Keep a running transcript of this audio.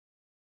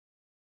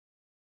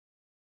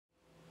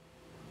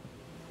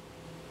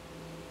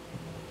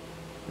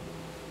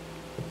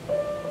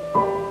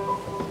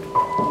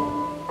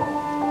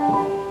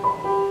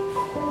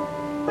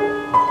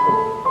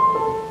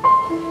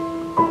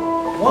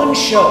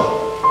show.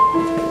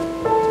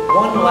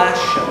 One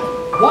last show.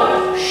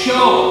 What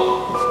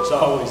show? There's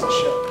always a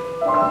show.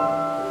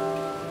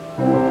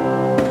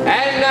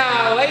 And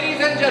now, ladies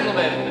and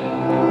gentlemen,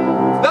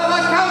 the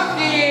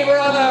WAKOWSKI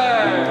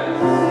Brothers!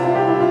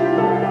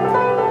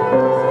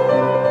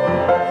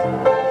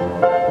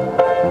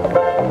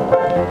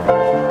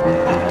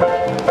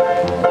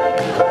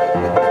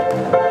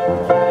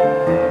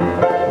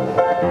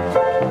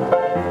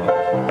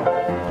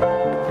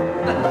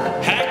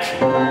 Hack,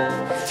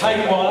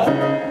 tightwad,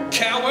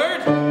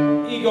 coward,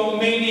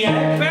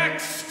 egomaniac,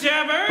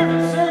 backstabber,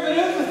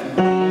 conservative.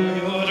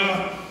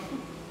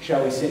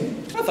 Shall we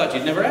sing? I thought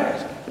you'd never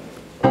ask.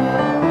 You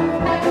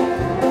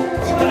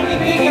want to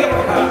be big, you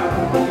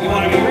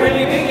want to be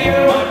really big, you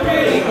want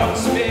really big.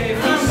 Big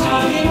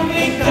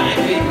time,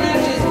 big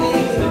matches,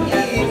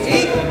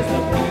 big.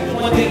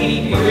 One thing you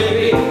need to be really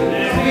big.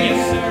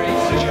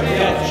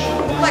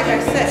 Like I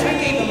said, I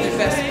gave them their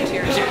best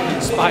material.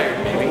 Inspired,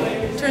 maybe.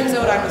 Turns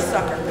out I'm a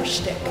sucker for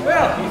shtick.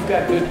 Well, you've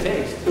got good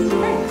taste.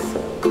 Thanks.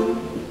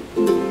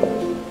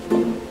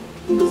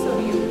 So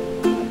do you.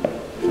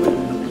 When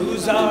the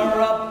blues are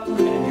up and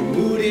your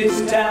mood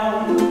is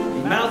down,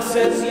 your mouth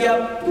says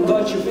yup,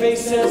 but your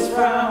face says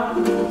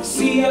frown.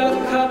 See a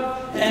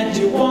cup and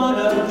you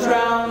wanna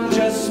drown,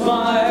 just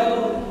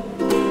smile.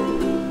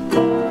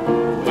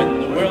 When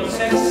the world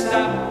says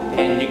stop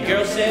and your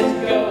girl says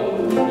go,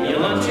 your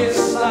lunch is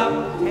slop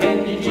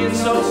and your gin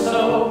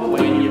so-so.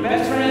 When your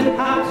best friend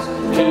hops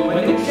to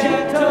a new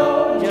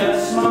chateau,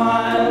 just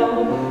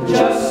smile,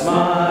 just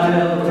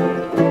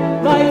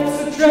smile.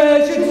 Life's a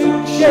treasure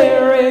to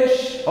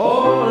cherish.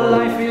 Oh,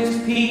 life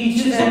is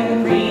peaches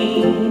and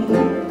cream.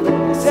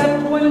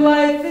 Except when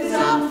life is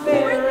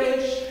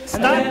unfairish.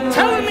 Stop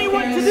telling me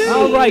what to do!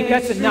 All right,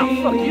 that's enough.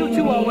 Look, you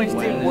two always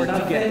did work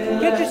together.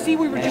 Can't you see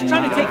we were just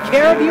trying to take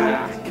care of you?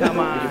 Come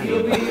on.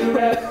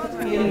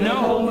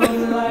 No.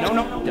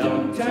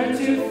 Don't turn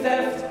to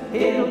theft.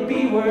 It'll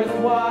be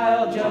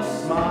worthwhile.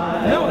 Just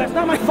smile. No, that's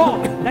not my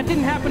fault. That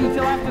didn't happen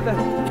until after the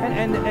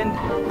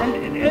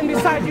and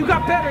besides, you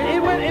got better.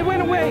 It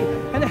went away,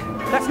 and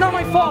that's not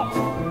my fault.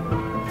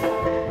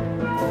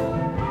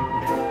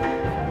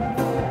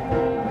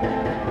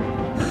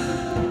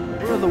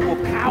 We're the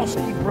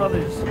WAKOWSKI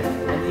Brothers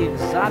and the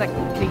exotic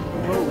Cape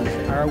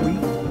Breton, are we?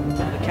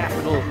 The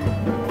capital.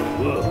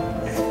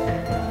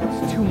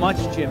 It's too much,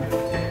 Jim.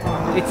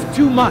 It's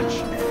too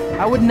much.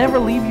 I would never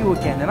leave you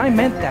again, and I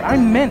meant that. I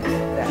meant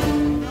that.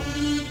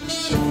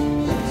 It's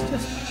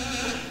just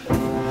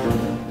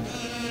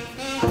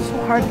so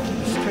hard to keep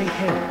a straight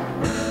head.